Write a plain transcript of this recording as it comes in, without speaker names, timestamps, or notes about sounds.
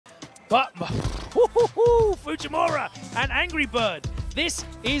But Fujimura and AngryBird, this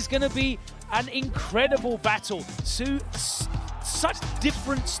is going to be an incredible battle. Such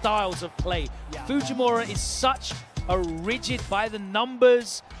different styles of play. Yeah. Fujimura is such a rigid, by the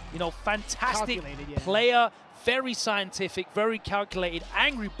numbers, you know, fantastic player, very scientific, very calculated.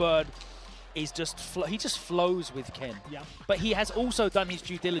 AngryBird is just he just flows with Ken. Yeah. But he has also done his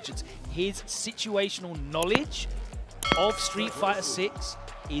due diligence. His situational knowledge of Street Fighter 6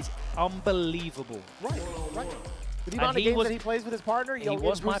 is unbelievable. Right. With the amount of games that he plays with his partner, he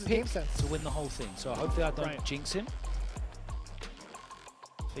was my pick to win the whole thing. So hopefully I don't jinx him.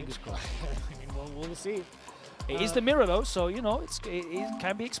 Fingers crossed. I mean, we'll see. It is the mirror though, so you know it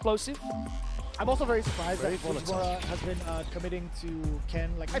can be explosive. I'm also very surprised that Fujimura has been committing to Ken.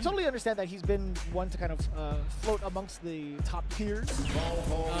 Like, I totally understand that he's been one to kind of float amongst the top tiers.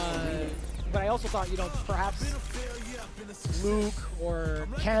 But I also thought, you know, perhaps Luke or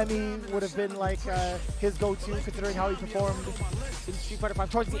Cammy would have been like his go-to, considering how he performed in Street Fighter 5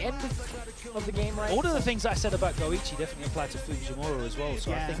 towards the end of the game, right? All of the things I said about Goichi definitely apply to Fujimura as well.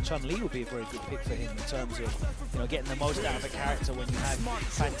 So I think Chun-Li would be a very good pick for him in terms of, you know, getting the most out of a character when you have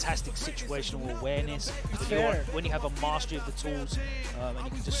fantastic situational awareness, when you have a mastery of the tools, and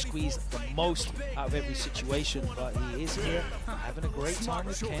you can just squeeze the most out of every situation. But he is here having a great time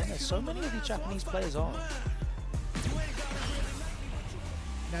with Ken, as so many of the Japanese players are.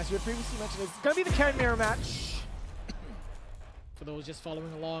 And as you had previously mentioned, it's going to be the Ken mirror match. For those just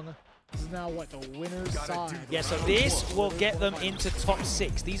following along, this is now what, the winner's side. Yeah, so this will get them into top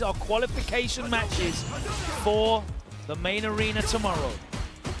 6. These are qualification matches for the main arena tomorrow.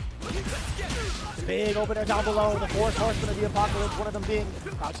 The big opener down below, the 4th horsemen of the apocalypse, one of them being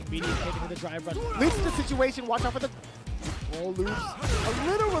crouching medium, taking the drive rush. Leads to the situation, watch out for the roll loops. A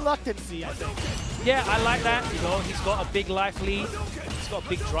little reluctancy, I think. Yeah, I like that. You know, he's got a big life lead. He's got a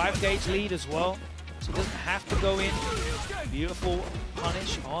big drive gauge lead as well. So he doesn't have to go in. Beautiful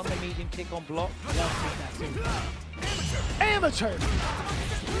punish on the medium kick on block. Love that too. Amateur!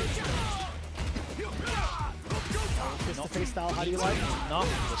 Face-to-face style, how do you like it? Not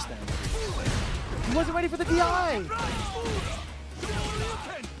understand. He wasn't ready for the DI!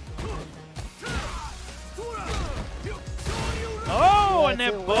 Oh, and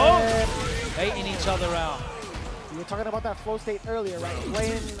they're both baiting each other out. We were talking about that flow state earlier, right?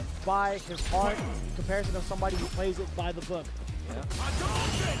 Playing by his heart in comparison to somebody who plays it by the book. Yeah.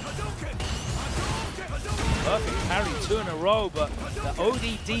 Perfect parry, 2 in a row, but the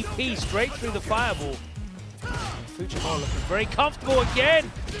ODDP straight through the fireball. And Fujimura looking very comfortable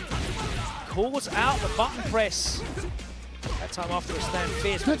again. Calls out the button press. That time after a stand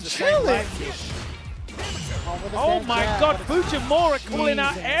fierce. Good challenge! Oh my God, Fujimura calling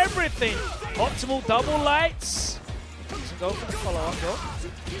out everything. Optimal double lights. Doesn't go for the follow-up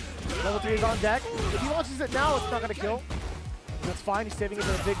though. Level 3 is on deck. If he launches it now, it's not going to kill. That's fine, he's saving it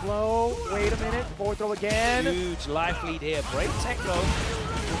for a big blow. Wait a minute, forward throw again. Huge life lead here. Great tech though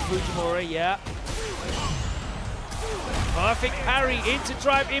from Fujimura, yeah. Perfect parry into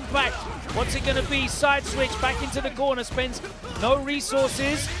drive impact. What's it going to be? Side switch back into the corner. Spends no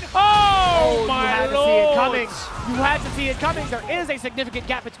resources. Oh my Lord! You had to see it coming. There is a significant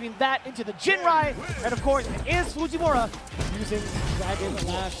gap between that into the Jinrai. And of course, it is Fujimura using Dragon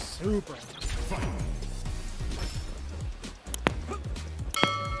Lash Super.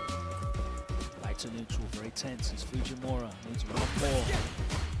 Light to neutral, very tense as Fujimura needs one more.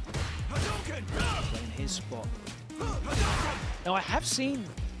 Playing his spot. Now I have seen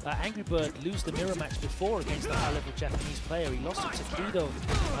AngryBird lose the mirror match before against a high-level Japanese player. He lost to Takedo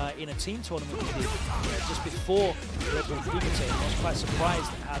in a team tournament we did just before Red Bull Kumite. I was quite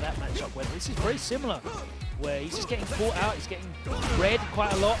surprised at how that matchup went. This is very similar, where he's just getting caught out, he's getting read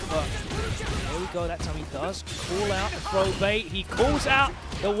quite a lot, but there we go, that time he does call out the throw bait. He calls out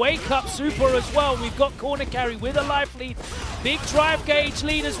the wake-up super as well. We've got corner carry with a life lead, big drive gauge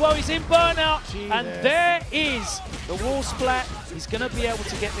lead as well. He's in burnout, and there is the wall splat. He's going to be able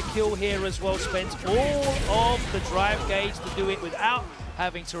to get the kill here as well. Spends all of the drive gauge to do it without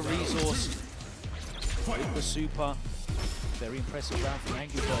having to resource with the super. Very impressive round from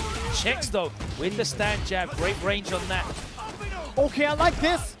AngryBird. Checks though with the stand jab. Great range on that. Okay, I like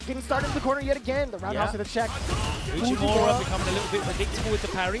this. Getting started in the corner yet again. The roundhouse to the check. Fujimura becoming a little bit predictable with the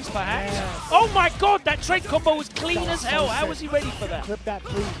parries, perhaps. Yes. Oh my God, that trade combo was clean as hell. How was he ready for that? Clip that,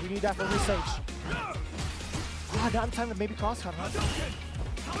 please. We need that for research. Ah, now time to maybe cross cut, huh?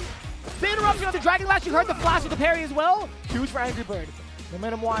 The interruption of the Dragon Lash. You heard the flash of the parry as well. Huge for AngryBird.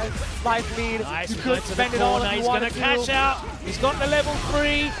 Momentum-wise, life lead. Nice, you could spend it all if he's going to cash out. He's got the level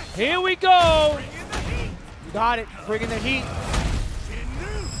 3. Here we go. You got it. Bringing the heat.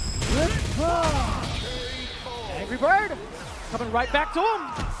 Good AngryBird coming right back to him.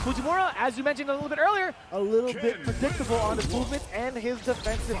 Fujimura, as you mentioned a little bit earlier, a little bit predictable on his movement and his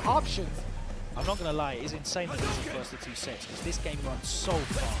defensive options. I'm not going to lie, it's insane that he's the first of 2 sets because this game runs so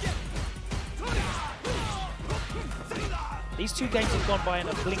fast. These 2 games have gone by in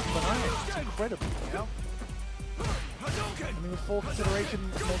a blink of an eye. It's incredible. Yeah. I mean, with full consideration,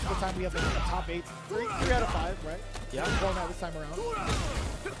 most of the time we have a top 8, 3 out of 5, right? Yeah. Format this time around.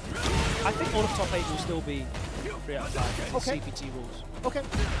 I think all of top 8 will still be 3 out of 5. Okay. CPT rules. Okay.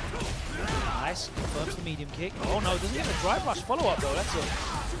 Nice. Confirms the medium kick. Oh no, doesn't get a drive rush follow-up though. That's a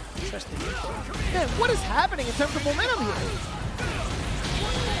interesting. Man, what is happening in terms of momentum here?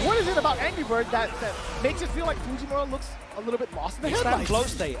 What is it about AngryBird that makes it feel like Fujimura looks a little bit lost in the It's that headlights? flow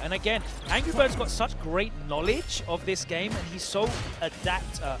state, and again, AngryBird's got such great knowledge of this game, and he's so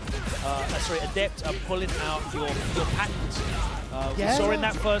adept at pulling out your patterns. We saw in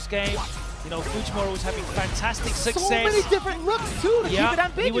that first game, you know, Fujimura was having fantastic success. So many different looks too to keep it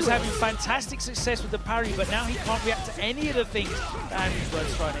ambiguous. He was having fantastic success with the parry, but now he can't react to any of the things that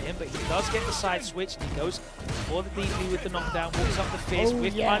AngryBird's throwing at him. But he does get the side switch, and he goes for the DP with the knockdown, walks up the fist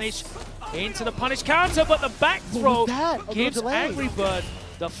with punish into the punish counter, but the back throw gives AngryBird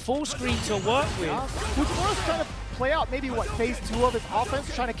the full screen to work with. Fujimura's trying to play out maybe what phase 2 of his offense,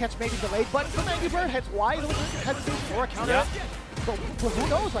 trying to catch maybe delayed button from AngryBird, hence why he hesitation or a counter. But who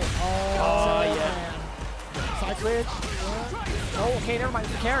knows, like, man. Side switch. Yeah. Oh, okay, never mind.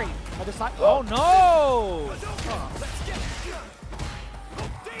 It's the carry. Other side. Oh, no!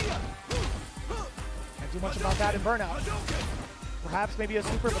 Can't do much about that in Burnout. Perhaps maybe a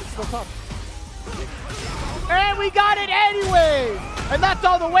super, but it's still tough. And we got it anyway! And that's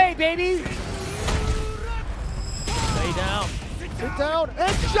all the way, baby! Stay down. Sit down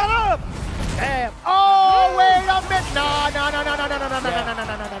and shut up! Damn. Oh, wait a minute. No,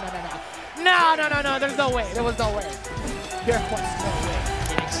 there's no way. There was no way. There was no way.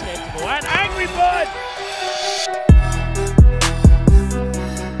 Inacceptable. And AngryBird